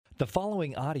The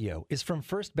following audio is from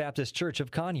First Baptist Church of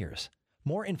Conyers.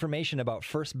 More information about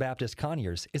First Baptist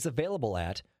Conyers is available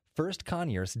at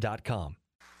firstconyers.com.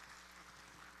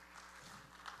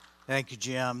 Thank you,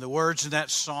 Jim. The words in that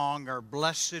song are,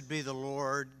 "Blessed be the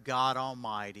Lord God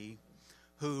Almighty,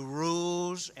 who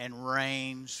rules and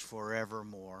reigns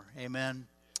forevermore." Amen.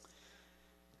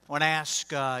 I want to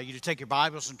ask you to take your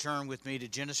Bibles and turn with me to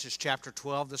Genesis chapter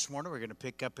 12 this morning. We're going to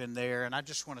pick up in there. And I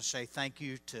just want to say thank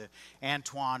you to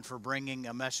Antoine for bringing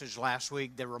a message last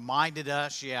week that reminded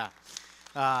us,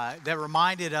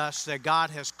 that God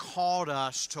has called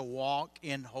us to walk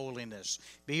in holiness.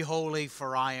 Be holy,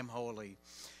 for I am holy.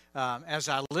 As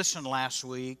I listened last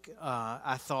week,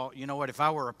 I thought, you know what, if I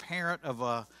were a parent of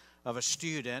a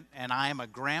student and I am a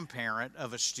grandparent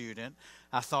of a student,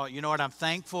 I thought, you know what, I'm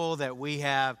thankful that we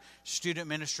have student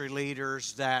ministry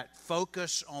leaders that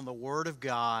focus on the Word of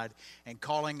God and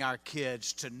calling our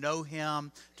kids to know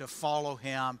Him, to follow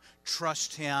Him,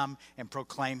 trust Him, and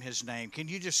proclaim His name. Can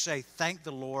you just say thank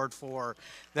the Lord for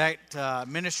that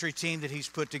ministry team that He's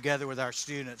put together with our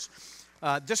students?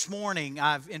 This morning,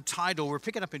 we're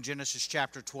picking up in Genesis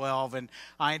chapter 12, and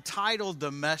I entitled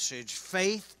the message,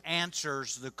 "Faith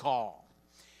Answers the Call."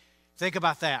 Think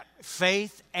about that.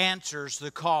 Faith answers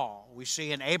the call. We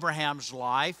see in Abraham's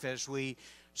life, as we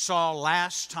saw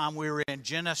last time we were in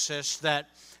Genesis, that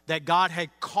God had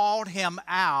called him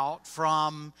out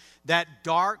from that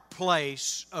dark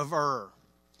place of Ur.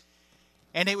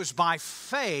 And it was by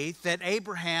faith that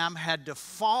Abraham had to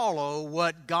follow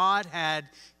what God had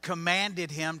commanded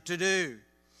him to do.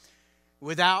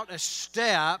 Without a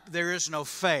step, there is no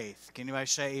faith. Can anybody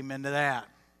say amen to that?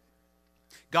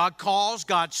 God calls,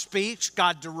 God speaks,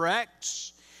 God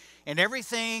directs, and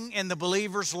everything in the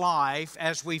believer's life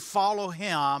as we follow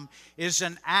Him is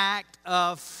an act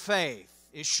of faith.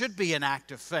 It should be an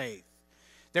act of faith,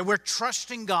 that we're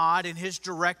trusting God in His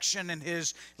direction and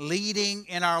His leading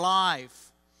in our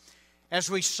life. As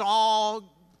we saw,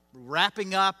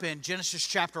 wrapping up in Genesis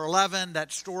chapter 11,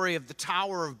 that story of the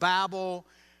Tower of Babel,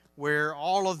 where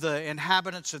all of the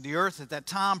inhabitants of the earth at that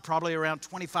time, probably around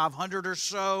 2,500 or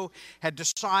so, had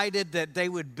decided that they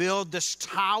would build this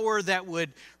tower that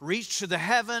would reach to the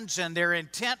heavens, and their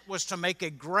intent was to make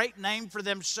a great name for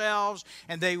themselves,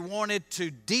 and they wanted to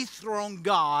dethrone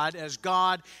God as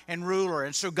God and ruler.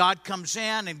 And so God comes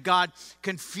in and God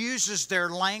confuses their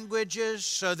languages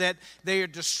so that they are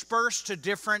dispersed to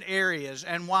different areas.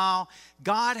 And while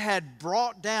God had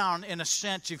brought down, in a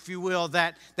sense, if you will,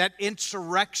 that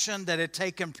insurrection that had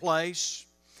taken place,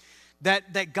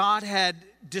 that God had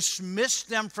dismissed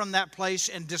them from that place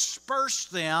and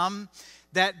dispersed them,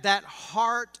 that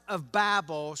heart of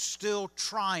Babel still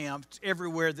triumphed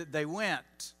everywhere that they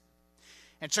went.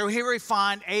 And so here we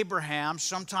find Abraham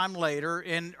sometime later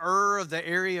in Ur of the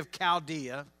area of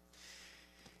Chaldea.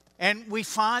 And we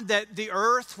find that the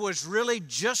earth was really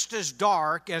just as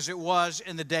dark as it was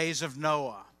in the days of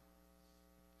Noah.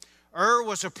 Ur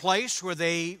was a place where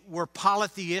they were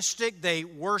polytheistic. They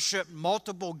worshiped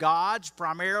multiple gods,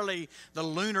 primarily the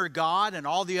lunar god and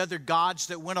all the other gods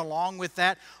that went along with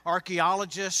that.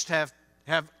 Archaeologists have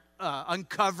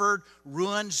uncovered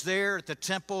ruins there at the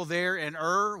temple there in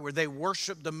Ur where they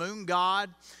worshiped the moon god,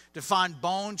 to find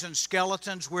bones and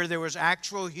skeletons where there was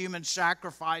actual human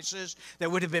sacrifices that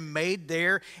would have been made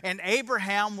there. And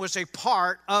Abraham was a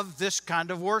part of this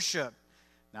kind of worship.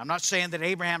 Now, I'm not saying that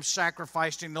Abraham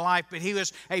sacrificed in life, but he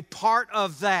was a part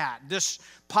of that. This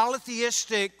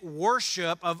polytheistic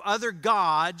worship of other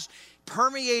gods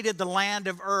permeated the land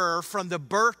of Ur from the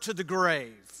birth to the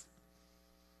grave.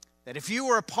 That if you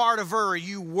were a part of Ur,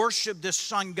 you worshiped this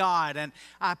sun god. And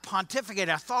I pontificated,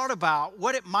 I thought about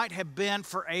what it might have been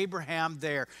for Abraham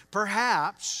there.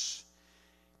 Perhaps,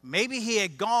 maybe he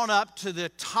had gone up to the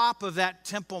top of that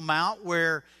Temple Mount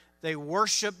where they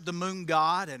worshiped the moon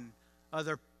god and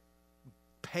other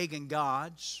pagan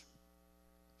gods.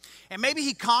 And maybe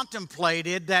he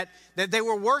contemplated that they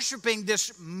were worshiping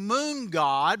this moon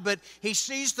god, but he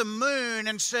sees the moon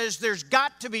and says, there's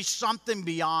got to be something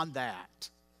beyond that.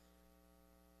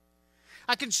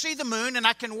 I can see the moon and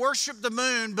I can worship the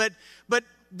moon, but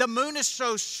the moon is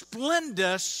so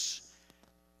splendid.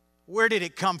 Where did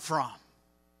it come from?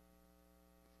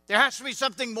 There has to be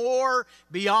something more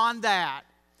beyond that.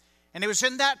 And it was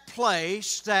in that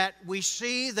place that we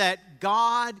see that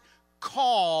God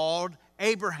called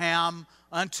Abraham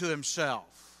unto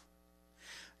Himself.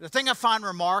 The thing I find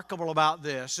remarkable about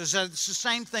this is that it's the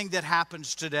same thing that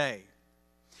happens today.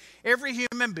 Every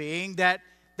human being that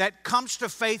comes to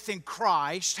faith in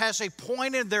Christ has a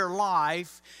point in their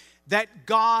life that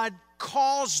God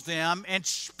calls them and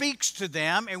speaks to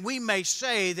them, and we may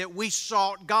say that we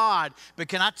sought God. But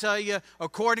can I tell you,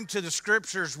 according to the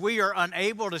Scriptures, we are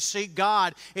unable to seek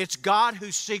God. It's God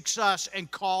who seeks us and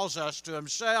calls us to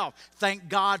Himself. Thank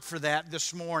God for that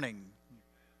this morning.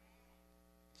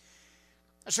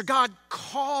 So God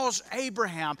calls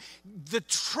Abraham. The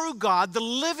true God, the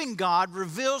living God,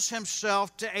 reveals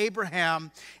Himself to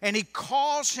Abraham, and He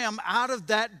calls him out of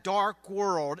that dark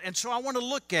world. And so I want to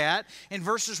look at, in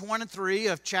verses 1 and 3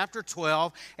 of chapter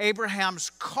 12, Abraham's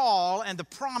call and the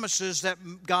promises that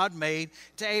God made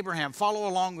to Abraham. Follow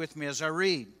along with me as I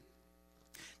read.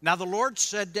 Now the Lord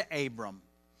said to Abram,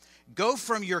 "Go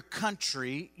from your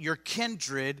country, your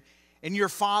kindred, in your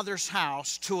father's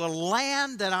house to a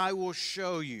land that I will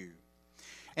show you.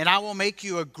 And I will make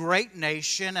you a great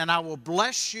nation, and I will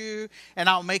bless you, and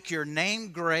I'll make your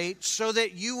name great, so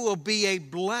that you will be a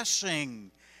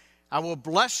blessing. I will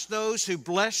bless those who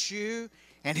bless you,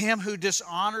 and him who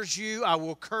dishonors you I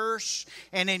will curse,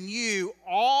 and in you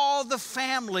all the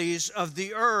families of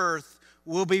the earth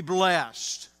will be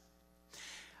blessed."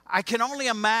 I can only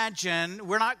imagine,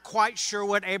 we're not quite sure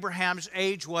what Abraham's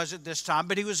age was at this time,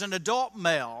 but he was an adult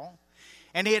male,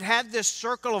 and he had had this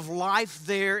circle of life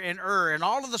there in Ur. And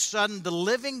all of a sudden, the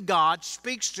living God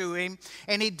speaks to him,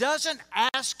 and He doesn't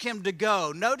ask him to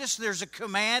go. Notice there's a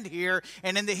command here,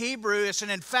 and in the Hebrew, it's an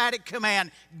emphatic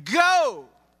command. Go!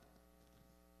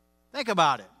 Think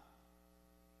about it.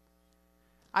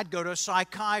 I'd go to a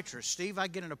psychiatrist. Steve,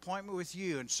 I'd get an appointment with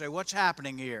you and say, what's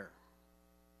happening here?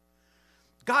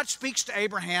 God speaks to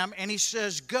Abraham and He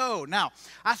says, go. Now,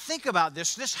 I think about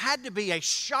this. This had to be a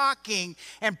shocking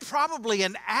and probably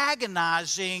an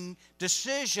agonizing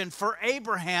decision for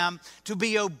Abraham to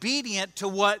be obedient to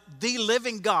what the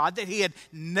living God that he had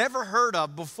never heard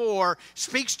of before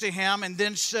speaks to him and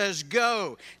then says,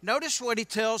 go. Notice what He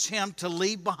tells him to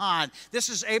leave behind. This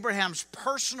is Abraham's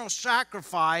personal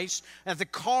sacrifice at the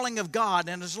calling of God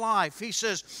in his life. He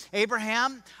says,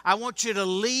 Abraham, I want you to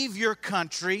leave your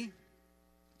country.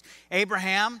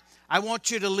 Abraham, I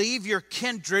want you to leave your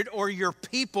kindred or your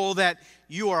people that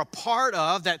you are a part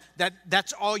of,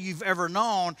 that's all you've ever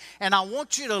known. And I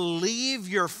want you to leave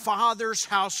your father's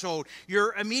household,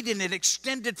 your immediate and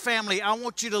extended family. I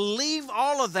want you to leave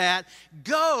all of that.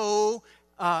 Go.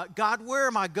 God, where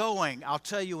am I going? I'll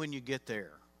tell you when you get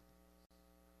there.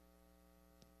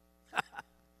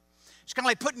 It's kind of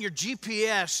like putting your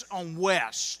GPS on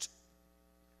west.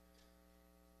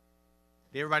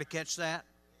 Did everybody catch that?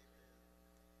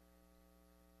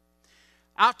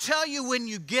 I'll tell you when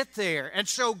you get there. And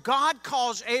so God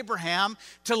calls Abraham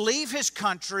to leave his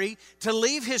country, to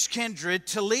leave his kindred,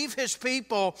 to leave his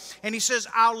people. And He says,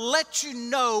 I'll let you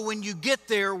know when you get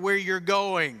there where you're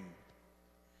going.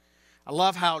 I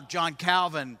love how John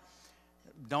Calvin,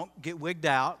 don't get wigged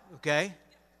out, okay?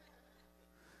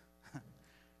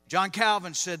 John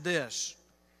Calvin said this,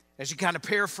 as he kind of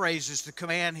paraphrases the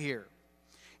command here.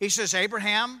 He says,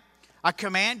 Abraham, I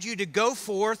command you to go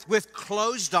forth with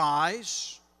closed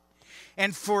eyes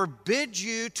and forbid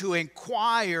you to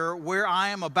inquire where I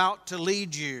am about to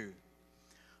lead you,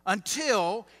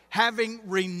 until, having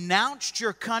renounced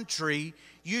your country,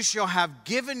 you shall have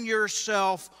given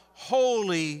yourself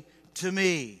wholly to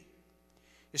me.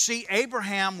 You see,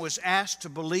 Abraham was asked to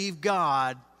believe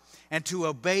God and to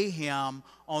obey Him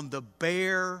on the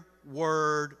bare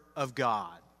word of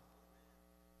God.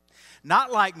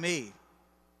 Not like me.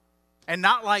 And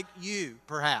not like you,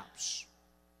 perhaps.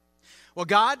 Well,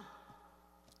 God,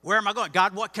 where am I going?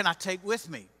 God, what can I take with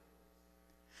me?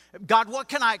 God, what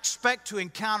can I expect to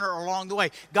encounter along the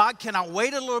way? God, can I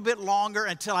wait a little bit longer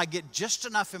until I get just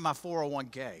enough in my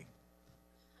 401k?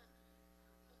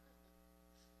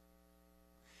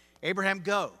 Abraham,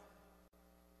 go.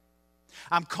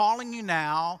 I'm calling you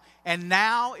now, and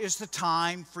now is the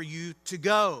time for you to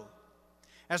go.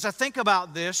 As I think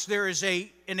about this, there is an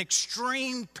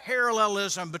extreme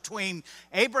parallelism between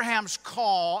Abraham's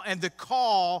call and the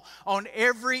call on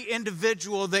every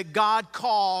individual that God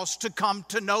calls to come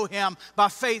to know Him by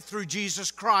faith through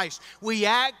Jesus Christ. We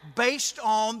act based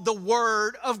on the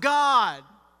Word of God.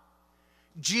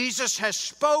 Jesus has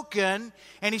spoken,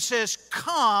 and He says,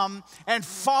 come and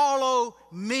follow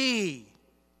me.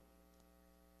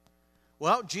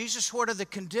 Well, Jesus, what are the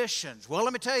conditions? Well,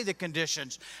 let me tell you the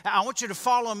conditions. I want you to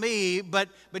follow me, but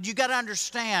you got to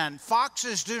understand,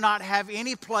 foxes do not have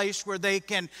any place where they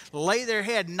can lay their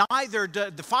head. Neither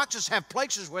do the foxes have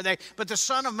places where but the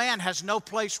Son of Man has no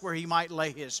place where He might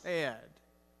lay His head.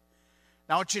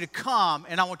 Now, I want you to come,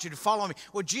 and I want you to follow me.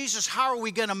 Well, Jesus, how are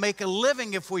we going to make a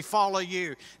living if we follow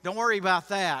you? Don't worry about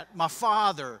that. My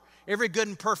Father Every good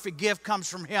and perfect gift comes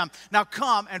from Him. Now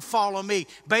come and follow me.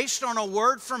 Based on a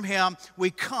word from Him,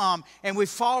 we come and we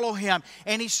follow Him.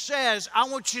 And He says, I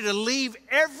want you to leave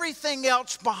everything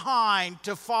else behind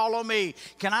to follow me.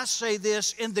 Can I say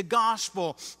this? In the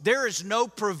gospel, there is no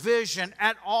provision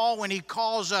at all when He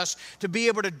calls us to be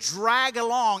able to drag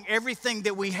along everything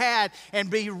that we had and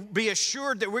be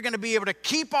assured that we're going to be able to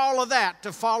keep all of that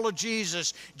to follow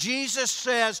Jesus. Jesus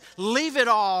says, leave it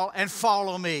all and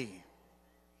follow me.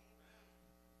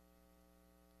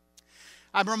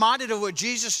 I'm reminded of what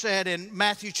Jesus said in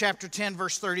Matthew chapter 10,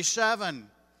 verse 37.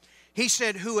 He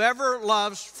said, whoever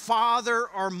loves father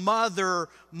or mother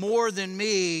more than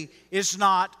me is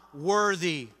not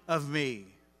worthy of me.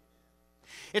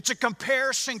 It's a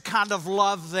comparison kind of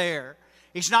love there.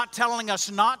 He's not telling us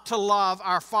not to love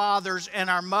our fathers and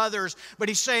our mothers, but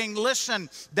He's saying, listen,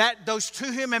 that those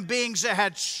two human beings that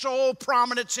had sole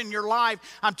prominence in your life,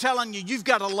 I'm telling you, you've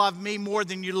got to love me more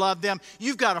than you love them.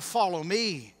 You've got to follow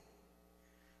me.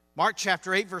 Mark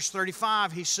chapter 8, verse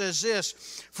 35, He says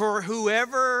this, for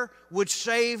whoever would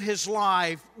save his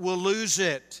life will lose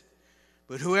it.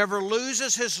 But whoever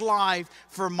loses his life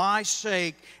for my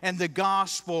sake and the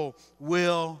gospel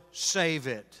will save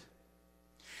it.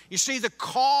 You see, the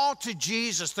call to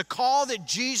Jesus, the call that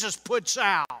Jesus puts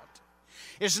out,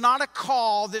 is not a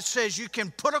call that says you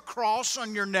can put a cross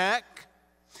on your neck.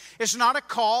 It's not a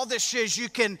call that says you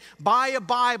can buy a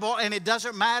Bible and it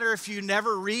doesn't matter if you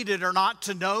never read it or not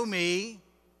to know me.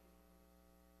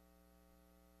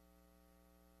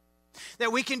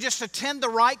 That we can just attend the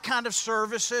right kind of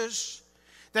services.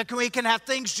 That we can have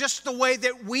things just the way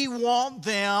that we want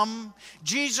them.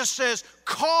 Jesus says,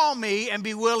 call me and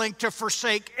be willing to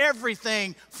forsake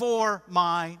everything for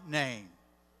my name.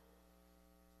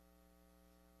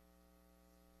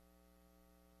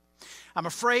 I'm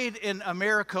afraid in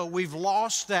America we've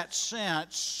lost that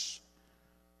sense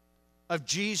of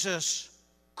Jesus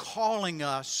calling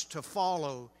us to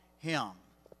follow Him.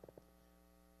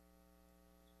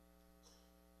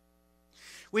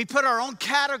 We put our own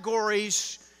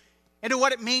categories into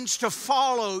what it means to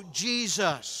follow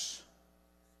Jesus.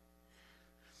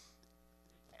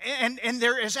 And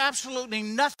there is absolutely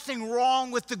nothing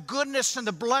wrong with the goodness and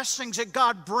the blessings that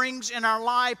God brings in our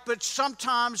life, but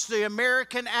sometimes the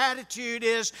American attitude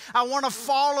is, I want to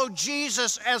follow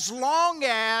Jesus as long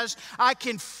as I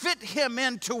can fit Him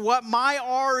into what my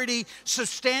already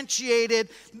substantiated,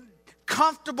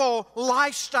 comfortable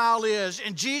lifestyle is.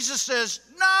 And Jesus says,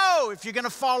 no, if you're going to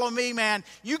follow me, man,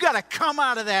 you got to come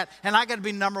out of that, and I got to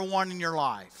be number one in your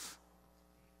life.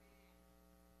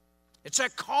 It's a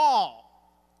call.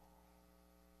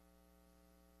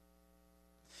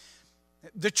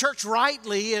 The church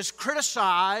rightly is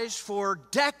criticized for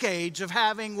decades of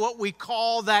having what we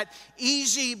call that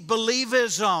easy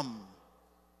believism.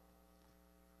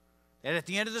 And at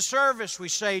the end of the service, we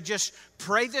say, just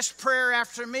pray this prayer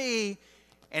after me,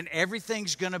 and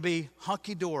everything's going to be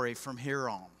hunky-dory from here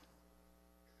on.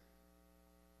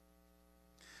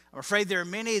 I'm afraid there are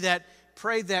many that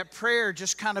prayed that prayer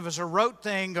just kind of as a rote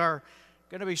thing are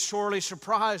going to be sorely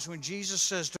surprised when Jesus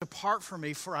says, depart from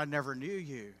me, for I never knew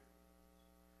you.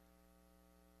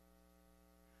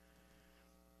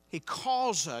 He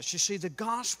calls us, you see, the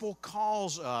gospel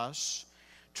calls us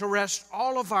to rest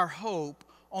all of our hope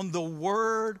on the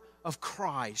word of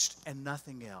Christ and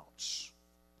nothing else.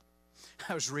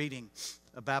 I was reading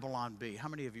Babylon Bee. How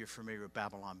many of you are familiar with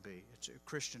Babylon Bee? It's a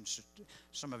Christian,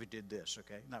 some of you did this,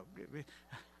 okay? No,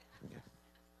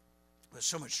 there's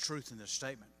so much truth in this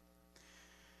statement.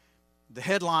 The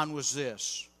headline was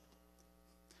this: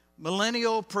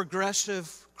 millennial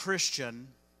progressive Christian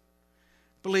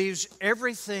believes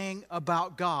everything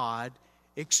about God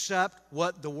except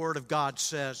what the Word of God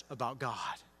says about God.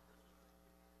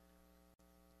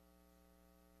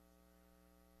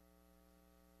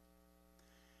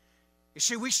 You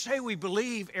see, we say we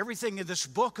believe everything in this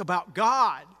book about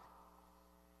God,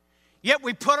 yet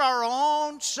we put our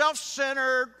own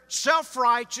self-centered,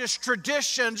 self-righteous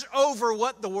traditions over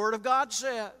what the Word of God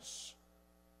says.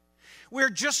 We're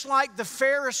just like the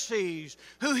Pharisees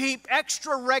who heap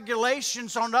extra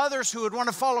regulations on others who would want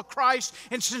to follow Christ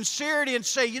in sincerity and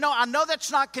say, you know, I know that's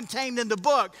not contained in the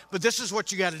book, but this is what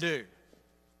you got to do.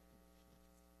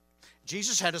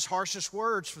 Jesus had His harshest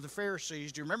words for the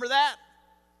Pharisees. Do you remember that?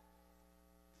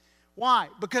 Why?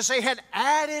 Because they had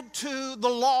added to the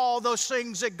law those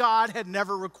things that God had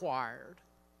never required.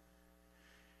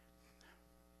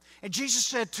 And Jesus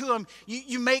said to them,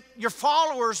 you make your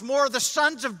followers more the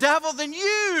sons of devil than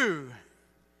you.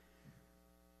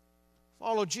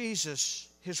 Follow Jesus,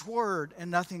 His word,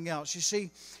 and nothing else. You see,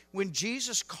 when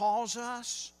Jesus calls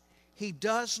us, He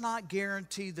does not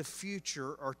guarantee the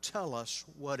future or tell us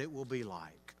what it will be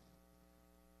like.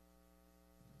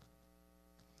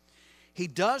 He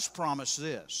does promise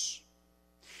this.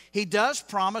 He does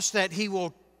promise that He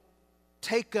will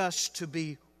take us to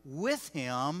be with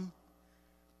Him,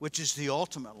 which is the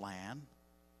ultimate land.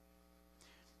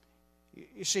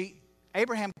 You see,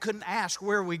 Abraham couldn't ask,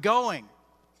 where are we going?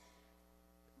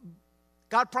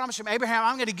 God promised him, Abraham,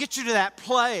 I'm going to get you to that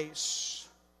place.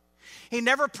 He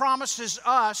never promises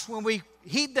us when we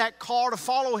heed that call to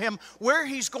follow Him where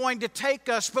He's going to take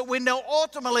us, but we know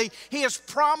ultimately He has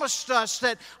promised us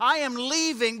that I am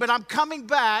leaving, but I'm coming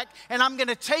back, and I'm going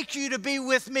to take you to be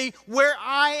with me where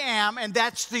I am, and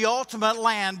that's the ultimate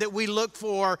land that we look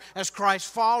for as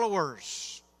Christ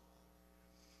followers.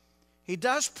 He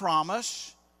does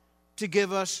promise to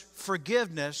give us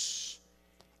forgiveness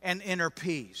and inner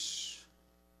peace.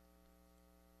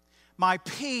 My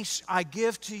peace I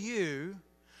give to you,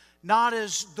 not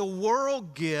as the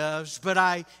world gives, but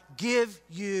I give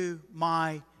you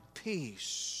my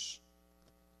peace.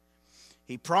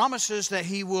 He promises that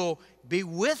He will be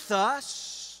with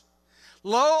us.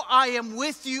 Lo, I am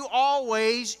with you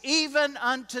always, even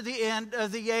unto the end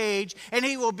of the age. And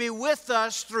He will be with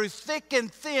us through thick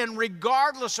and thin,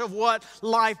 regardless of what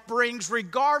life brings,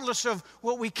 regardless of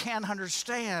what we can't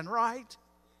understand, right?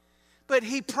 But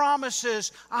He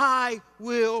promises, I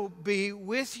will be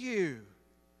with you.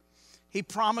 He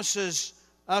promises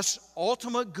us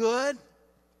ultimate good.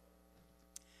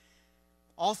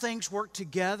 All things work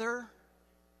together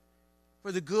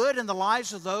for the good in the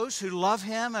lives of those who love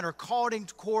Him and are called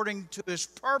according to His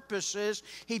purposes.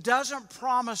 He doesn't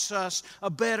promise us a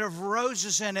bed of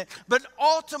roses in it, but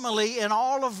ultimately in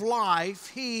all of life,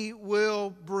 He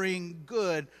will bring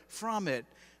good from it.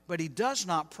 But He does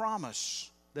not promise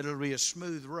that it'll be a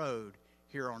smooth road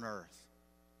here on earth.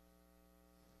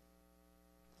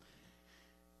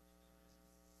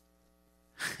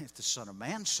 If the Son of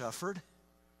Man suffered,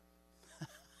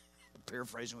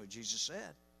 paraphrasing what Jesus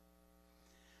said.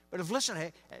 But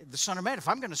hey, the Son of Man, if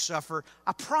I'm going to suffer,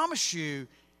 I promise you,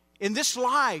 in this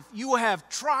life, you will have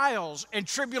trials and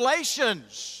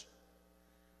tribulations.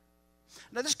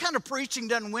 Now, this kind of preaching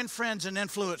doesn't win friends and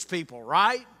influence people,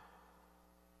 right?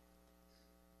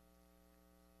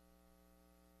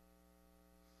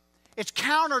 It's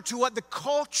counter to what the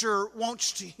culture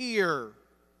wants to hear.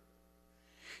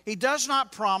 He does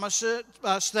not promise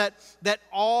us that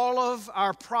all of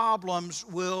our problems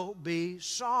will be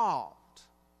solved.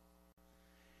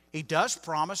 He does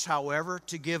promise, however,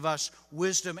 to give us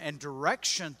wisdom and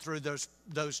direction through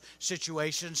those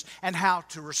situations and how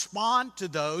to respond to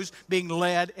those, being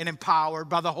led and empowered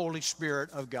by the Holy Spirit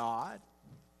of God.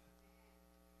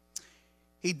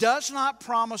 He does not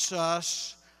promise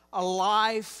us a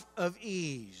life of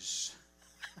ease.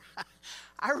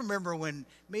 I remember when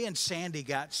me and Sandy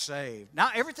got saved. Now,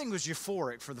 everything was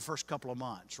euphoric for the first couple of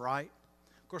months, right?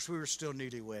 Of course, we were still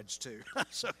newlyweds, too.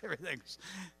 So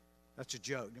that's a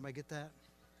joke. Anybody get that?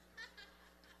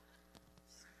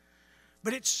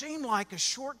 But it seemed like a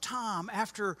short time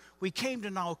after we came to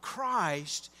know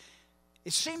Christ,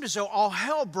 it seemed as though all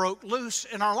hell broke loose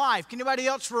in our life. Can anybody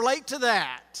else relate to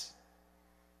that?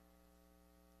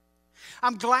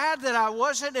 I'm glad that I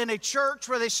wasn't in a church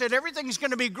where they said everything's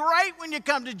going to be great when you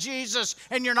come to Jesus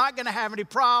and you're not going to have any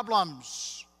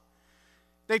problems.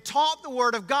 They taught the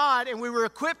Word of God, and we were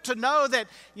equipped to know that,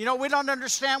 we don't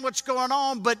understand what's going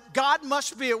on, but God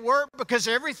must be at work because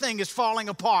everything is falling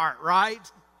apart,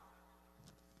 right?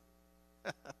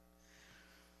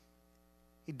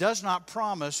 He does not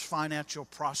promise financial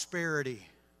prosperity.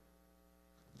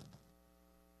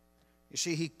 You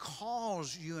see, He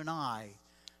calls you and I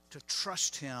to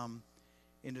trust Him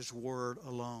in His Word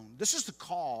alone. This is the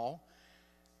call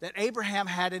that Abraham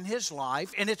had in his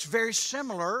life, and it's very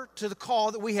similar to the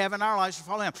call that we have in our lives to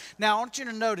follow Him. Now, I want you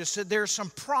to notice that there are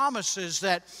some promises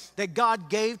that God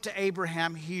gave to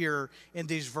Abraham here in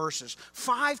these verses.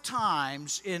 5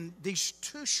 times in these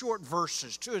 2 short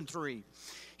verses, 2 and 3,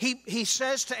 he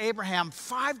says to Abraham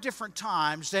 5 different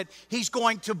times that He's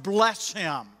going to bless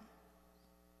him.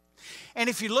 And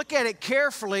if you look at it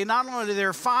carefully, not only are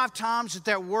there 5 times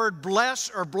that word bless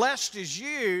or blessed is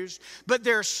used, but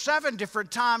there are 7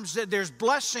 different times that there's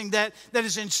blessing that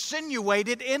is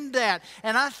insinuated in that.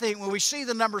 And I think when we see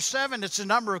the number 7, it's the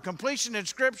number of completion in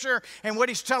Scripture. And what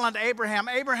He's telling to Abraham,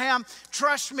 Abraham,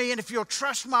 trust me, and if you'll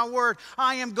trust my word,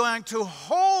 I am going to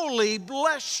wholly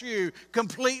bless you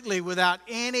completely without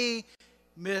any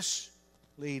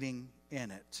misleading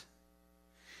in it.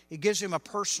 He gives him a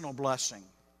personal blessing.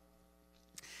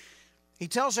 He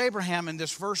tells Abraham in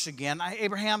this verse again,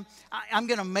 Abraham, I'm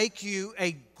going to make you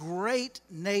a great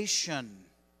nation.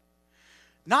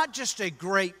 not just a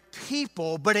great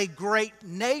people, but a great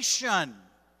nation.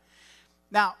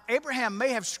 Now, Abraham may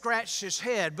have scratched his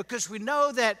head because we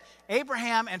know that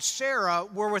Abraham and Sarah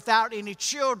were without any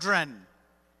children.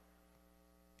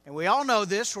 And we all know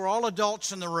this, we're all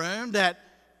adults in the room, that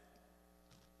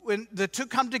when the two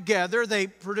come together, they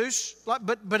produce,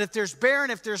 but if there's barren,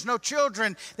 if there's no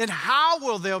children, then how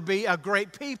will there be a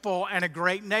great people and a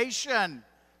great nation?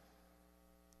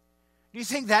 Do you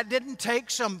think that didn't take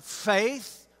some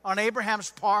faith on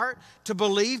Abraham's part to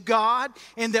believe God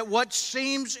in that what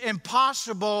seems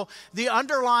impossible? The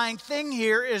underlying thing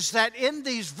here is that in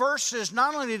these verses,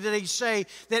 not only did he say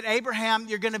that Abraham,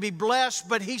 you're going to be blessed,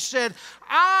 but he said,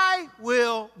 I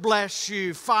will bless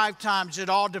you 5 times. It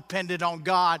all depended on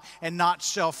God and not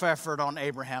self-effort on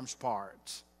Abraham's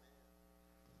part.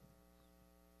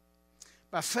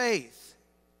 By faith,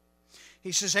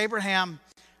 he says, Abraham,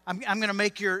 I'm going to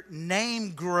make your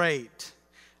name great.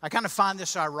 I kind of find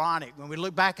this ironic when we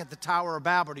look back at the Tower of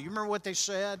Babel. Do you remember what they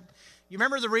said? You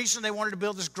remember the reason they wanted to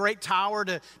build this great tower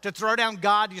to throw down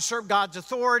God, usurp God's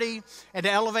authority, and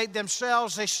to elevate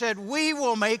themselves? They said, we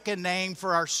will make a name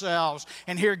for ourselves.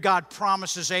 And here God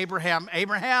promises Abraham,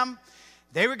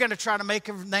 they were going to try to make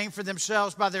a name for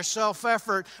themselves by their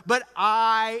self-effort, but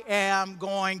I am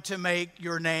going to make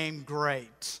your name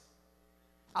great.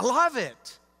 I love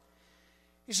it.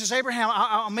 He says, Abraham,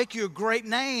 I'll make you a great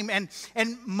name. And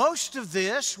most of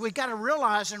this, we've got to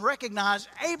realize and recognize,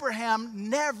 Abraham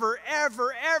never,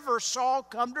 ever, ever saw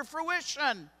come to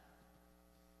fruition.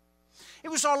 It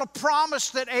was all a promise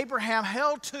that Abraham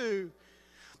held to.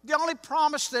 The only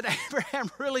promise that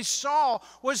Abraham really saw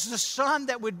was the son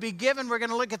that would be given. We're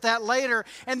going to look at that later.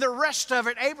 And the rest of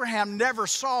it, Abraham never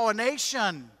saw a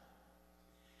nation.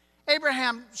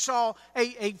 Abraham saw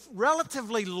a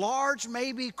relatively large,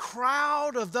 maybe,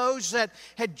 crowd of those that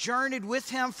had journeyed with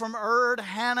him from Ur to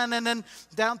Hanan and then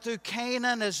down through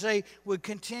Canaan as they would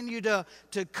continue to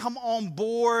come on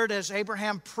board as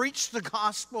Abraham preached the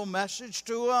gospel message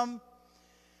to them.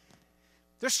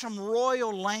 There's some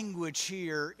royal language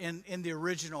here in the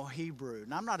original Hebrew.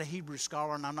 Now, I'm not a Hebrew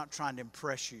scholar and I'm not trying to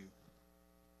impress you.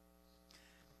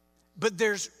 But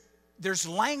there's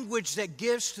language that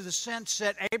gives to the sense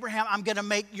that, Abraham, I'm going to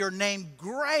make your name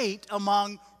great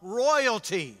among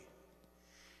royalty.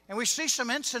 And we see some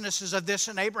incidences of this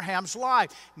in Abraham's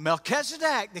life.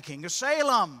 Melchizedek, the king of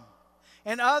Salem,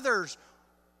 and others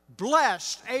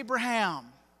blessed Abraham.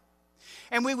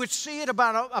 And we would see it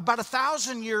about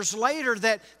 1,000 years later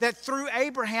that through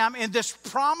Abraham, in this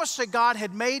promise that God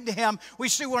had made to him, we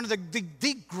see one of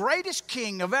the greatest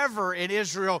king of ever in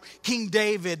Israel, King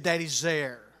David, that he's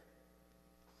there.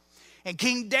 And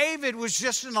King David was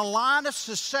just in a line of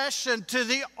succession to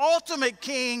the ultimate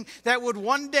king that would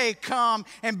one day come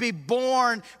and be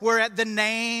born, where at the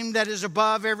name that is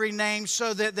above every name,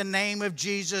 so that the name of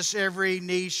Jesus every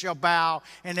knee shall bow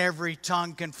and every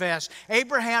tongue confess.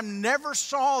 Abraham never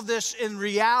saw this in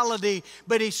reality,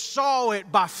 but he saw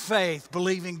it by faith,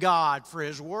 believing God for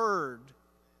his word.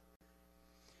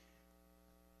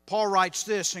 Paul writes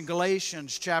this in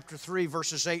Galatians chapter 3,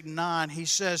 verses 8 and 9. He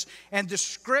says, and the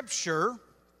Scripture,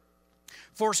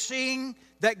 foreseeing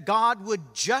that God would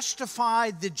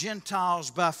justify the Gentiles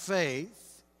by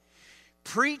faith,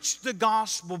 preached the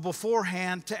gospel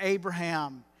beforehand to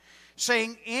Abraham,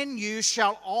 saying, in you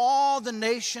shall all the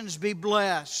nations be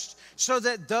blessed, so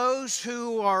that those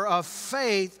who are of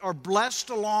faith are blessed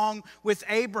along with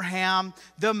Abraham,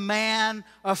 the man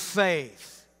of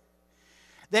faith.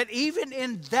 That even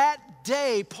in that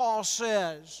day, Paul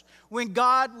says, when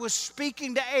God was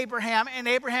speaking to Abraham and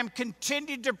Abraham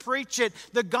continued to preach it,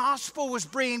 the gospel was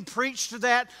being preached to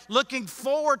that, looking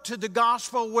forward to the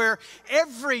gospel where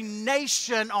every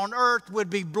nation on earth would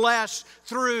be blessed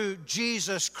through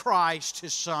Jesus Christ,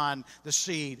 his son, the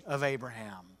seed of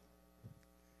Abraham.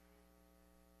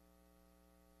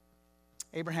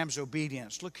 Abraham's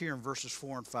obedience. Look here in verses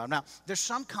 4 and 5. Now, there's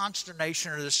some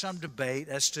consternation or there's some debate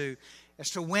as to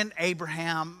when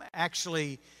Abraham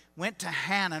actually went to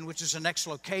Hanan, which is the next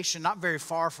location, not very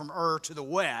far from Ur to the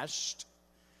west,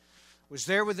 was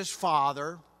there with his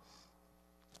father.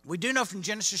 We do know from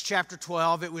Genesis chapter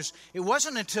 12, it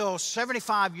wasn't until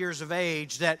 75 years of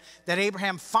age that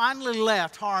Abraham finally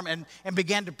left Haran and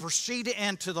began to proceed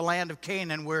into the land of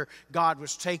Canaan where God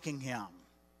was taking him.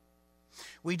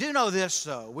 We do know this,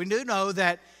 though. We do know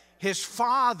that his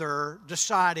father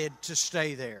decided to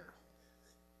stay there.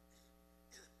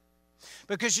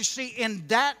 Because you see, in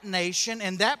that nation,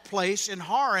 in that place, in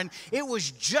Haran, it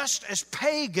was just as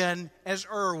pagan as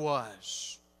Ur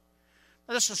was.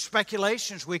 Now, there's some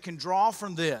speculations we can draw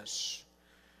from this.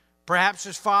 Perhaps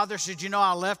his father said, you know,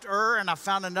 I left Ur and I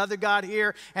found another God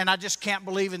here, and I just can't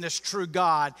believe in this true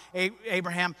God.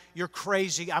 Abraham, you're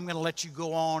crazy. I'm going to let you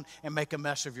go on and make a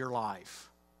mess of your life.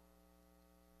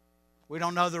 We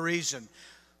don't know the reason.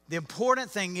 The important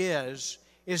thing is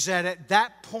that at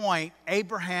that point,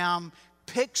 Abraham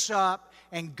picks up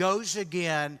and goes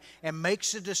again and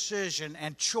makes a decision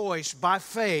and choice by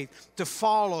faith to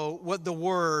follow what the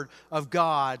Word of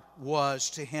God was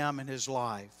to him in his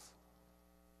life.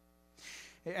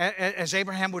 As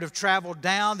Abraham would have traveled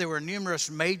down, there were numerous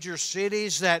major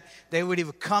cities that they would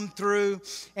have come through.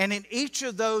 And in each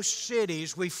of those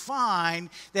cities, we find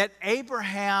that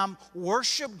Abraham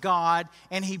worshiped God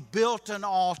and he built an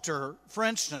altar. For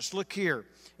instance, look here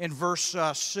in verse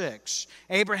 6.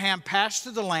 Abraham passed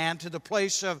through the land to the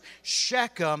place of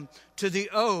Shechem, to the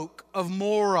oak of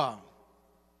Moreh.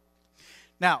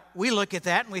 Now, we look at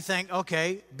that and we think,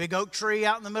 okay, big oak tree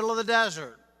out in the middle of the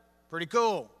desert. Pretty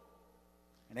cool.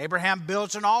 And Abraham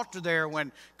builds an altar there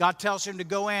when God tells him to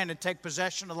go in and take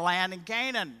possession of the land in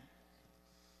Canaan.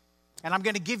 And I'm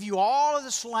going to give you all of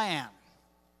this land.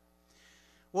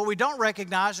 What we don't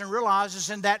recognize and realize is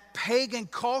in that pagan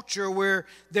culture where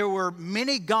there were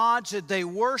many gods that they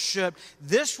worshiped,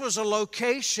 this was a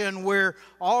location where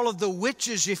all of the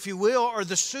witches, if you will, or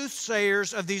the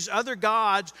soothsayers of these other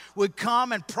gods would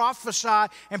come and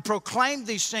prophesy and proclaim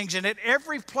these things. And at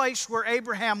every place where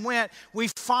Abraham went, we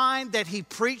find that he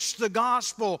preached the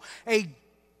gospel. A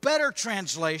better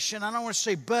translation, I don't want to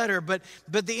say better, but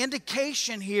the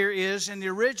indication here is, in the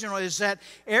original, is that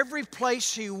every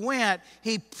place he went,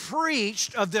 he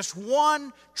preached of this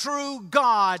one true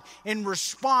God in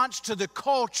response to the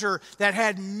culture that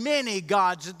had many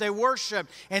gods that they worshiped.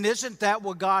 And isn't that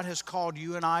what God has called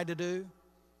you and I to do?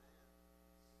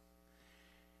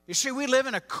 You see, we live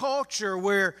in a culture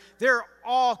where there are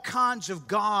all kinds of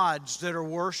gods that are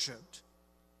worshiped.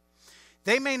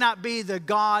 They may not be the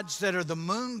gods that are the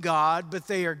moon god, but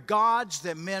they are gods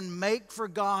that men make for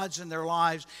gods in their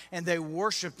lives, and they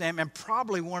worship them. And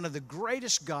probably one of the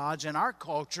greatest gods in our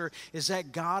culture is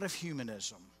that God of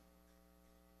humanism.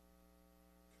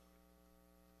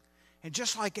 And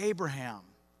just like Abraham,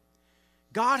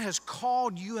 God has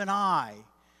called you and I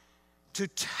to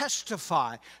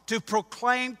testify, to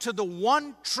proclaim to the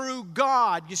one true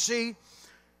God. You see,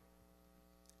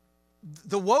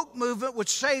 the woke movement would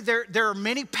say there are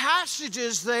many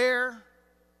passages there.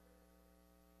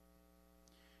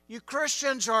 You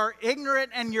Christians are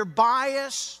ignorant and you're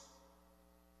biased.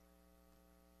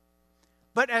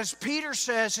 But as Peter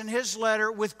says in his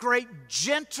letter, with great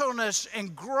gentleness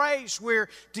and grace, we're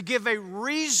to give a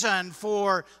reason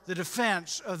for the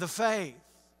defense of the faith.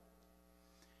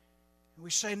 We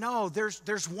say, no,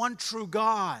 there's one true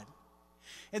God.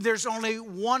 And there's only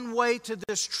one way to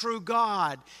this true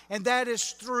God, and that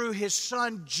is through His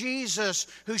Son Jesus,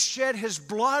 who shed His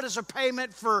blood as a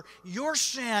payment for your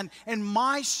sin and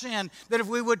my sin, that if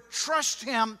we would trust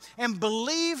Him and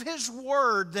believe His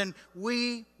word, then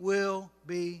we will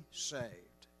be saved.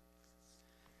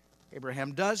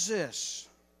 Abraham does this.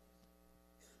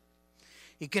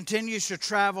 He continues to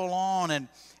travel on,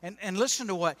 and listen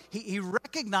to what he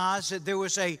recognized, that there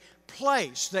was a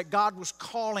place that God was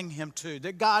calling him to,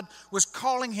 that God was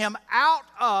calling him out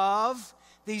of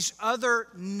these other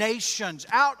nations,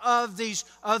 out of these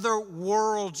other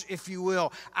worlds, if you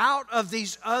will, out of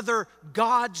these other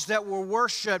gods that were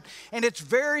worshipped. And it's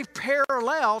very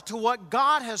parallel to what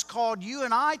God has called you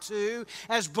and I to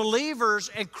as believers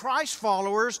and Christ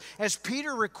followers, as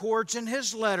Peter records in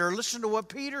his letter. Listen to what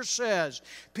Peter says.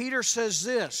 Peter says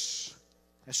this,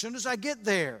 as soon as I get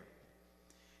there,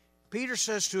 Peter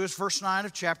says to us, verse 9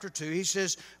 of chapter 2, he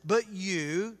says, but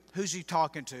you, who's he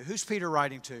talking to? Who's Peter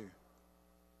writing to?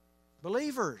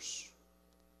 Believers.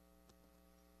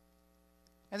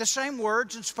 And the same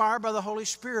words inspired by the Holy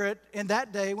Spirit in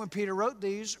that day when Peter wrote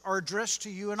these are addressed to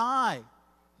you and I.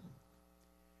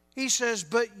 He says,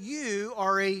 but you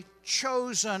are a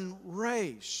chosen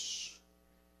race.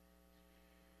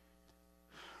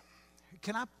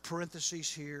 Can I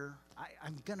parentheses here?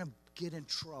 I'm going to get in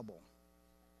trouble.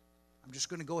 I'm just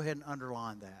going to go ahead and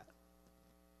underline that.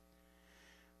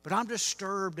 But I'm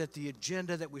disturbed at the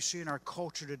agenda that we see in our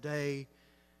culture today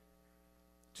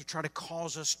to try to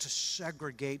cause us to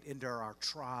segregate into our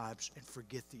tribes and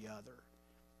forget the other.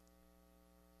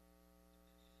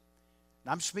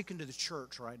 And I'm speaking to the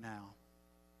church right now.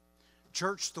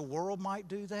 Church, the world might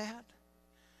do that,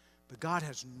 but God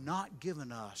has not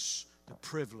given us the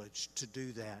privilege to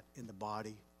do that in the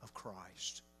body of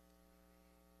Christ.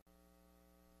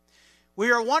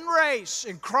 We are one race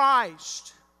in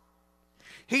Christ.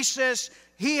 He says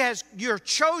your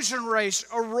chosen race,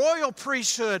 a royal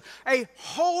priesthood, a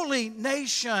holy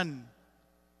nation,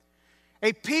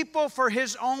 a people for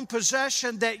His own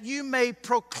possession, that you may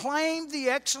proclaim the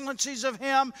excellencies of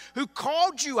Him who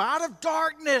called you out of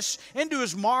darkness into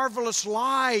His marvelous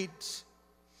light.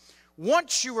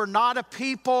 Once you were not a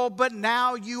people, but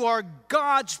now you are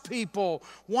God's people.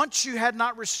 Once you had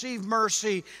not received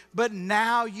mercy, but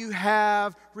now you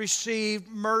have received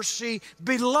mercy.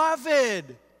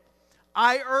 Beloved,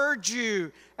 I urge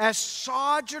you, as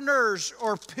sojourners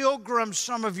or pilgrims,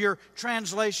 some of your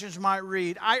translations might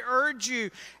read, I urge you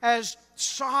as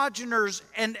sojourners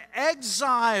and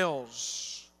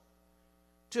exiles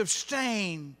to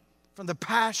abstain from the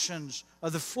passions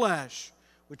of the flesh,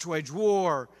 which wage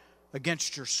war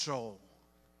against your soul.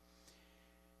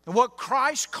 And what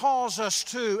Christ calls us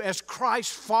to as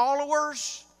Christ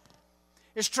followers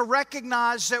is to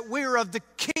recognize that we are of the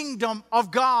kingdom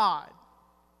of God.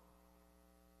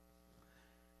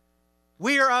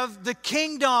 We are of the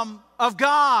kingdom of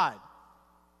God.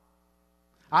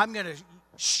 I'm going to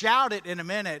shout it in a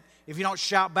minute if you don't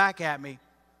shout back at me.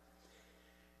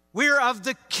 We're of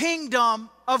the kingdom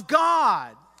of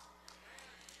God.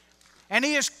 And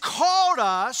He has called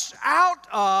us out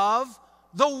of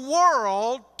the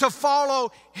world to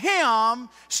follow Him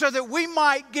so that we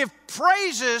might give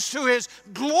praises to His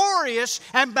glorious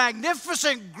and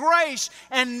magnificent grace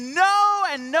and know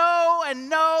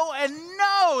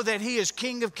that He is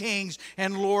King of kings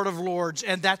and Lord of lords.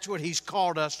 And that's what He's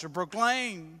called us to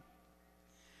proclaim.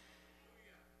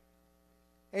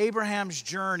 Abraham's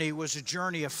journey was a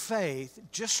journey of faith,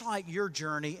 just like your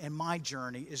journey and my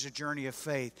journey is a journey of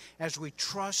faith, as we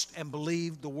trust and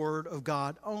believe the Word of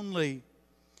God only.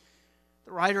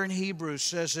 The writer in Hebrews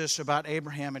says this about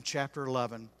Abraham in chapter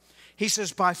 11. He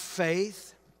says, by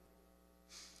faith,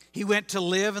 he went to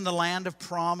live in the land of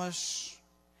promise,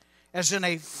 as in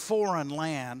a foreign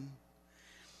land,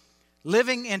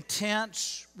 living in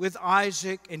tents with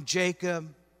Isaac and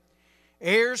Jacob,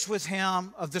 heirs with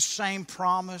him of the same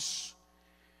promise.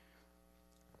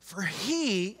 For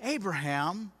he,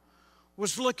 Abraham,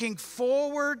 was looking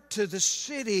forward to the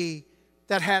city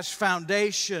that has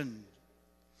foundation,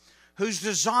 whose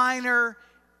designer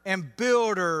and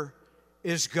builder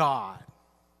is God.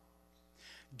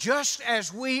 Just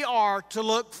as we are to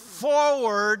look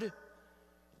forward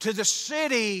to the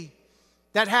city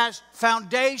that has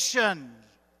foundation,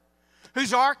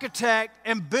 whose architect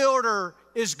and builder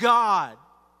is God.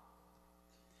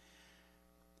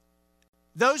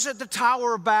 Those at the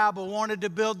Tower of Babel wanted to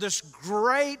build this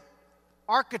great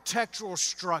architectural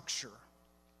structure.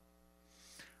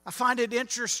 I find it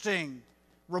interesting,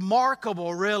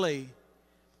 remarkable really,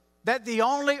 that the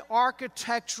only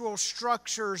architectural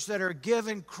structures that are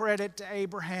given credit to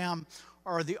Abraham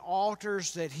are the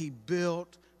altars that he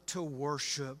built to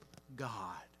worship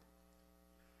God.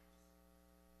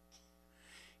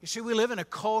 You see, we live in a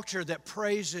culture that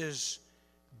praises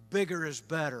bigger is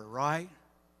better, right?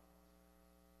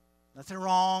 Nothing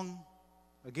wrong,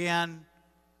 again,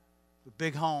 with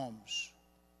big homes.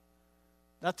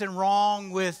 Nothing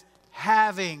wrong with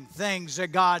having things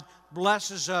that God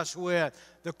blesses us with.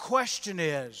 The question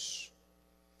is,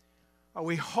 are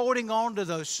we holding on to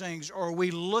those things, or are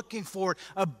we looking for it,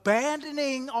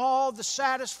 abandoning all the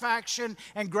satisfaction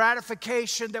and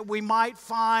gratification that we might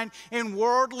find in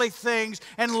worldly things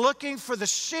and looking for the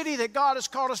city that God has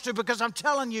called us to? Because I'm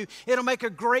telling you, it'll make a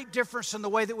great difference in the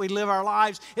way that we live our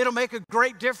lives. It'll make a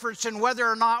great difference in whether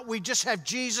or not we just have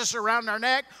Jesus around our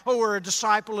neck or we're a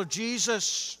disciple of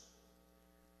Jesus.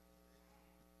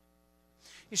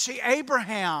 You see,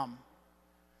 Abraham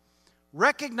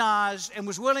recognized and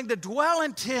was willing to dwell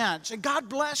in tents, and God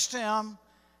blessed him.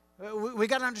 We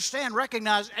got to understand,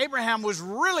 recognize Abraham was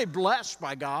really blessed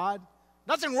by God.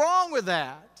 Nothing wrong with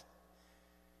that.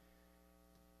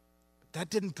 But that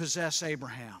didn't possess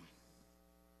Abraham.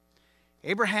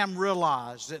 Abraham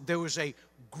realized that there was a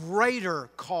greater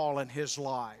call in his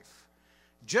life,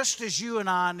 just as you and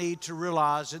I need to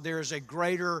realize that there is a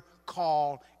greater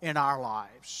call in our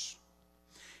lives.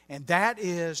 And that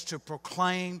is to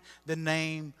proclaim the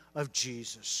name of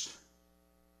Jesus.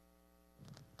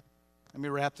 Let me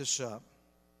wrap this up.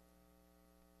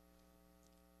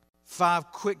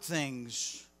 5 quick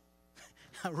things.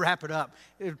 I'll wrap it up.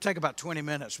 It'll take about 20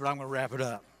 minutes, but I'm going to wrap it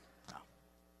up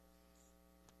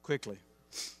quickly.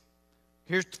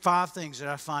 Here's 5 things that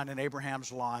I find in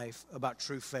Abraham's life about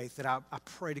true faith that I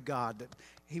pray to God that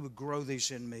He would grow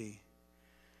these in me.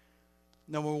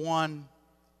 Number 1,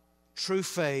 true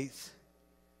faith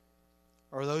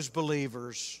are those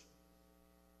believers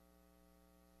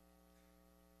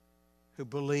who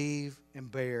believe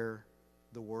and bear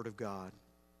the Word of God.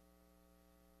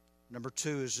 Number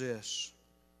 2 is this.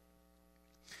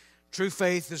 True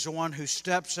faith is the one who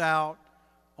steps out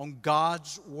on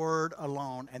God's word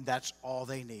alone, and that's all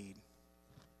they need.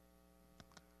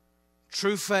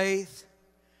 True faith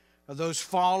are those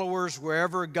followers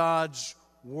wherever God's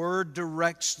word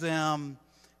directs them,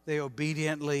 they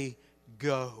obediently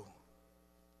go.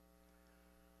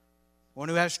 One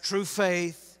who has true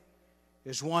faith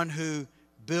is one who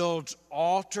builds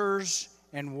altars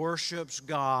and worships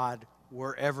God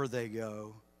wherever they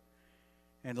go.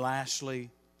 And lastly,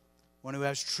 one who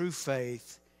has true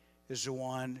faith is the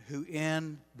one who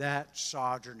in that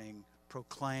sojourning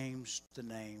proclaims the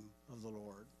name of the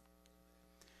Lord.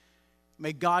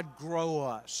 May God grow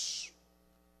us,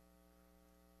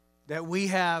 that we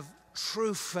have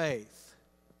true faith.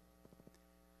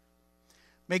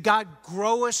 May God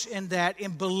grow us in that,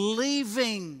 in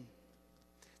believing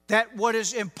that what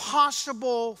is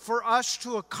impossible for us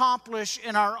to accomplish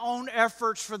in our own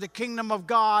efforts for the kingdom of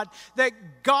God, that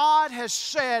God has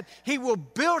said He will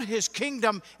build His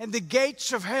kingdom and the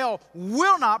gates of hell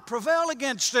will not prevail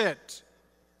against it.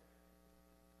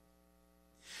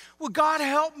 Would God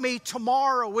help me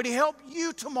tomorrow? Would He help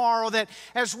you tomorrow, that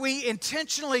as we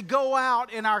intentionally go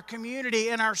out in our community,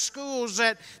 in our schools,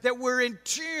 that we're in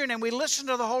tune and we listen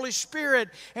to the Holy Spirit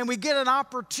and we get an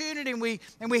opportunity and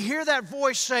we hear that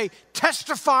voice say,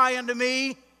 "Testify unto me."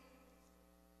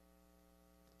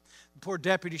 The poor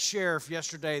deputy sheriff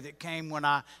yesterday that came when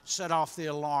I set off the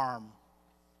alarm,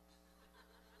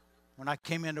 when I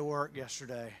came into work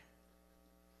yesterday.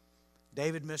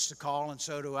 David missed the call, and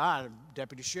so do I. The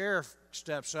deputy sheriff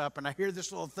steps up, and I hear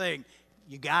this little thing,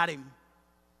 "You got him."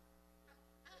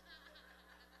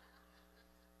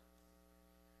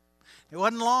 It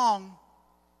wasn't long.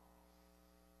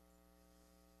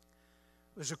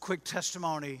 It was a quick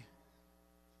testimony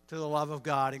to the love of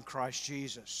God in Christ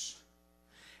Jesus.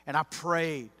 And I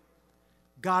prayed,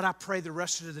 God, I pray the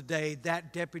rest of the day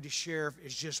that deputy sheriff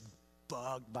is just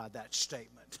bugged by that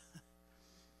statement.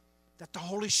 That the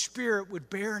Holy Spirit would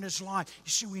bear in his life.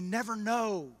 You see, we never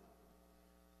know.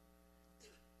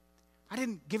 I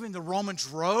didn't give him the Romans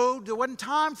road. There wasn't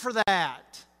time for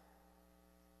that.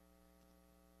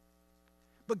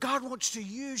 But God wants to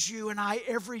use you and I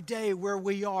every day where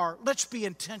we are. Let's be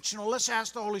intentional. Let's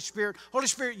ask the Holy Spirit, "Holy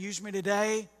Spirit, use me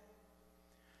today."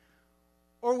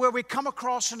 Or where we come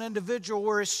across an individual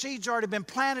where his seed's already been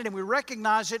planted and we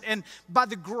recognize it, and by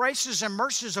the graces and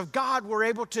mercies of God, we're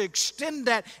able to extend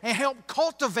that and help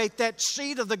cultivate that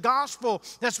seed of the gospel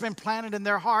that's been planted in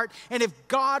their heart. And if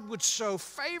God would so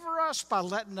favor us by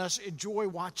letting us enjoy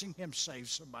watching Him save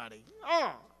somebody.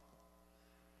 Oh.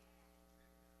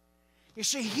 You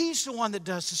see, He's the one that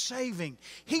does the saving.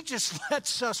 He just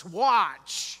lets us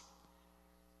watch.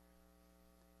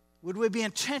 Would we be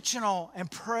intentional and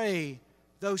pray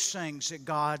those things that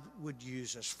God would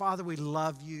use us? Father, we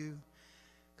love you.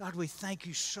 God, we thank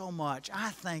you so much.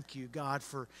 I thank you, God,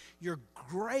 for your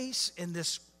grace in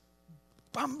this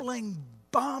bumbling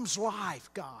bum's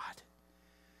life, God.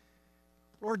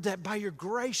 Lord, that by your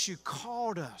grace you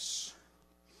called us.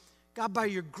 God, by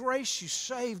your grace you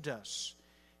saved us.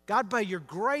 God, by your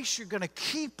grace you're going to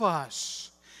keep us.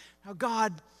 Now,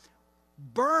 God,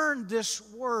 burn this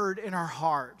word in our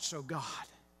hearts, oh God.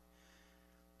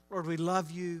 Lord, we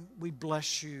love you. We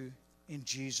bless you in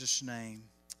Jesus' name.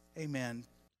 Amen.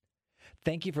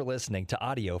 Thank you for listening to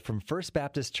audio from First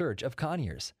Baptist Church of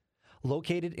Conyers,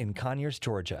 located in Conyers,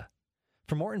 Georgia.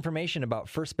 For more information about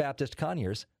First Baptist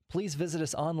Conyers, please visit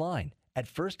us online at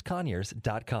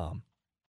firstconyers.com.